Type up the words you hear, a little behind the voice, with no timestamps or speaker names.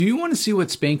Do you want to see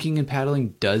what spanking and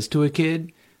paddling does to a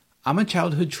kid? I'm a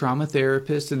childhood trauma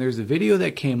therapist, and there's a video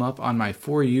that came up on my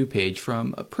For You page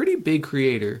from a pretty big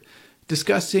creator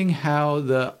discussing how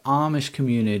the Amish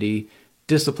community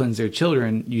disciplines their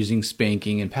children using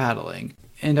spanking and paddling.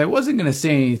 And I wasn't going to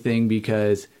say anything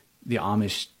because the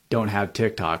Amish don't have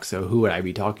TikTok, so who would I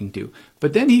be talking to?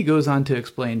 But then he goes on to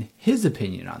explain his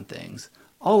opinion on things.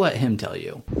 I'll let him tell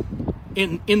you.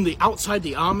 In the outside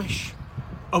the Amish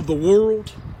of the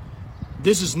world,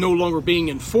 this is no longer being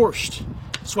enforced.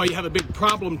 That's why you have a big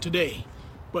problem today.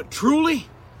 But truly,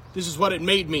 this is what it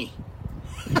made me.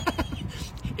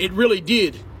 It really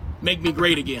did make me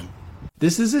great again.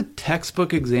 This is a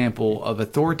textbook example of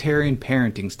authoritarian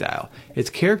parenting style.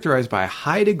 It's characterized by a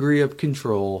high degree of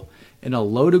control and a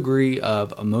low degree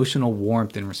of emotional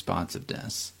warmth and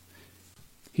responsiveness.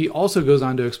 He also goes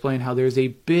on to explain how there's a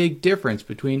big difference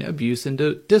between abuse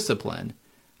and discipline.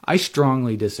 I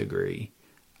strongly disagree.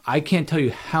 I can't tell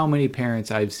you how many parents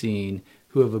I've seen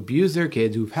who have abused their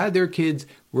kids, who've had their kids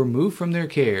removed from their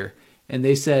care, and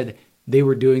they said they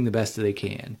were doing the best that they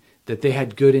can, that they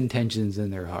had good intentions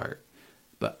in their heart.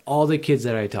 But all the kids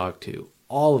that I talk to,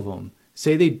 all of them,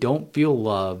 say they don't feel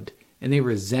loved and they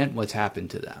resent what's happened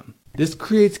to them. This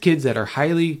creates kids that are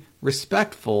highly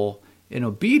respectful and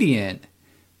obedient,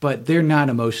 but they're not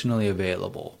emotionally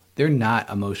available. They're not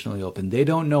emotionally open. They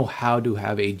don't know how to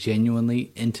have a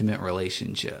genuinely intimate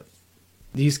relationship.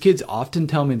 These kids often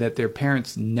tell me that their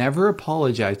parents never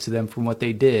apologized to them for what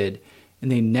they did, and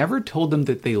they never told them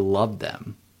that they loved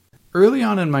them. Early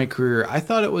on in my career, I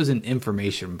thought it was an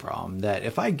information problem, that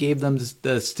if I gave them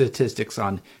the statistics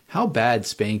on how bad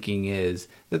spanking is,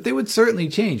 that they would certainly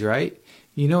change, right?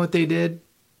 You know what they did?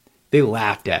 They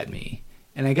laughed at me.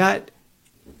 And I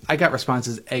got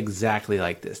responses exactly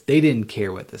like this. They didn't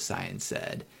care what the science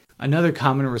said. Another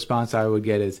common response I would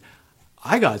get is,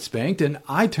 I got spanked and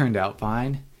I turned out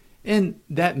fine. And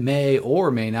that may or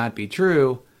may not be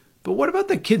true, but what about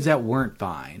the kids that weren't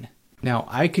fine? Now,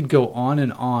 I could go on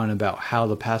and on about how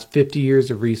the past 50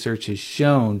 years of research has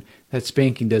shown that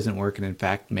spanking doesn't work and in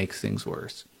fact makes things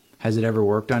worse. Has it ever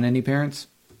worked on any parents?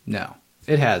 No,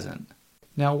 it hasn't.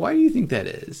 Now, why do you think that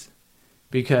is?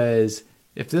 Because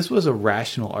if this was a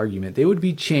rational argument, they would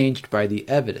be changed by the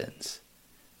evidence,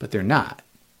 but they're not.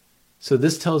 So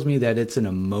this tells me that it's an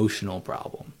emotional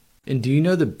problem. And do you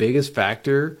know the biggest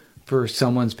factor for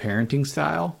someone's parenting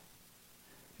style?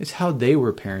 It's how they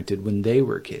were parented when they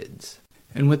were kids.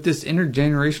 And with this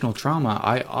intergenerational trauma,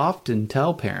 I often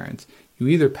tell parents, you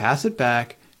either pass it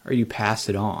back or you pass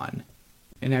it on.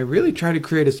 And I really try to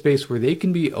create a space where they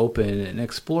can be open and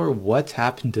explore what's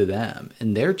happened to them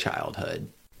in their childhood,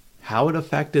 how it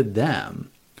affected them,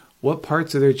 what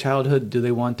parts of their childhood do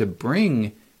they want to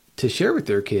bring to share with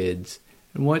their kids,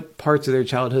 and what parts of their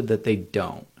childhood that they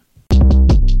don't.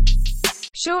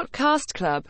 Shortcast Club